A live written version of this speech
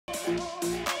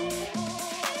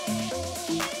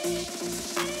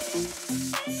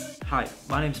Hi,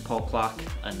 my name's Paul Clark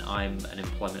and I'm an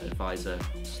employment advisor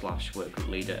 / work group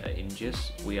leader at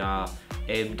Ingeus. We are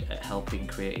aimed at helping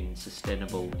creating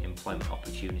sustainable employment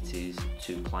opportunities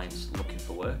to clients looking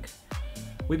for work.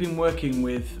 We've been working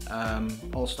with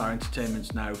All Star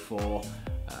Entertainments now for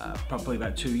probably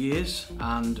about 2 years,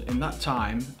 and in that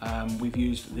time we've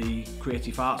used the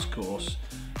Creative Arts course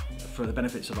for the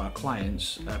benefits of our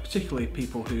clients, particularly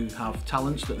people who have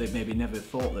talents that they've maybe never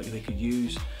thought that they could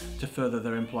use to further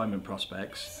their employment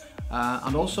prospects,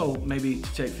 and also maybe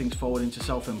to take things forward into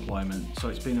self-employment. So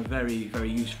it's been a very, very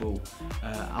useful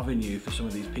avenue for some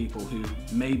of these people who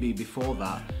maybe before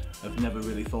that have never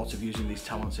really thought of using these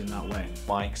talents in that way.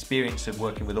 My experience of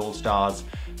working with All Stars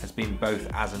has been both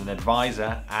as an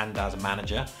advisor and as a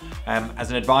manager. As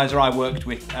an advisor, I worked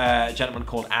with a gentleman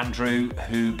called Andrew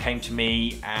who came to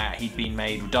me. He'd been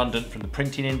made redundant from the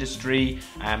printing industry,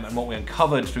 and what we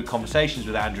uncovered through conversations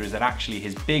with Andrew is that actually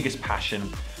his biggest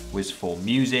passion was for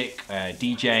music,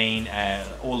 DJing,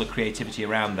 all the creativity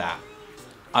around that.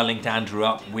 I linked Andrew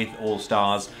up with All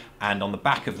Stars, and on the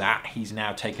back of that he's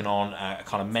now taken on a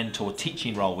kind of mentor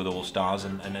teaching role with All Stars,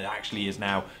 and actually is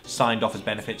now signed off his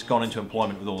benefits, gone into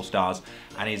employment with All Stars,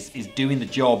 and is doing the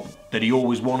job that he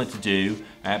always wanted to do,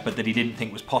 but that he didn't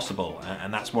think was possible,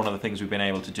 and that's one of the things we've been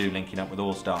able to do linking up with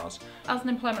All Stars. As an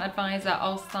employment advisor,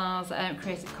 All Stars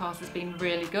creative course has been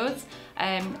really good.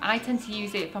 I tend to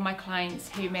use it for my clients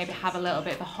who maybe have a little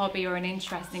bit of a hobby or an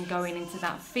interest in going into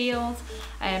that field,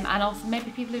 and also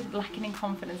maybe people who are lacking in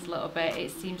confidence a little bit.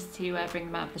 It seems to bring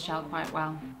them out of the shell quite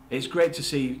well. It's great to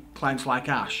see clients like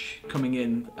Ash coming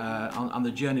in on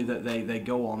the journey that they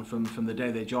go on from the day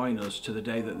they join us to the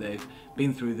day that they've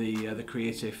been through the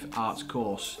Creative Arts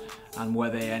course, and where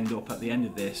they end up at the end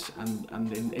of this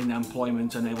and in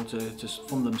employment and able to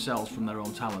fund themselves from their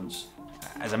own talents.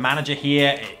 As a manager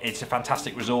here, it's a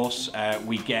fantastic resource.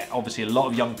 We get obviously a lot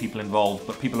of young people involved,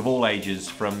 but people of all ages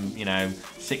from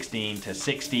 16 to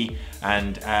 60,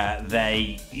 and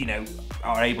they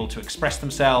are able to express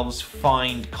themselves,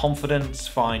 find confidence,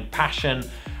 find passion,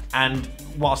 and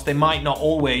whilst they might not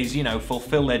always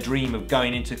fulfill their dream of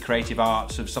going into creative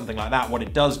arts of something like that, what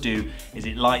it does do is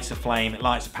it lights a flame, it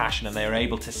lights a passion, and they're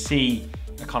able to see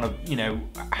a kind of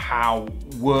how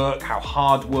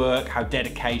hard work, how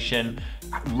dedication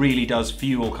really does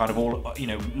fuel kind of a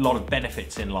lot of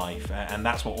benefits in life, and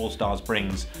that's what All Stars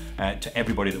brings to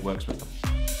everybody that works with them.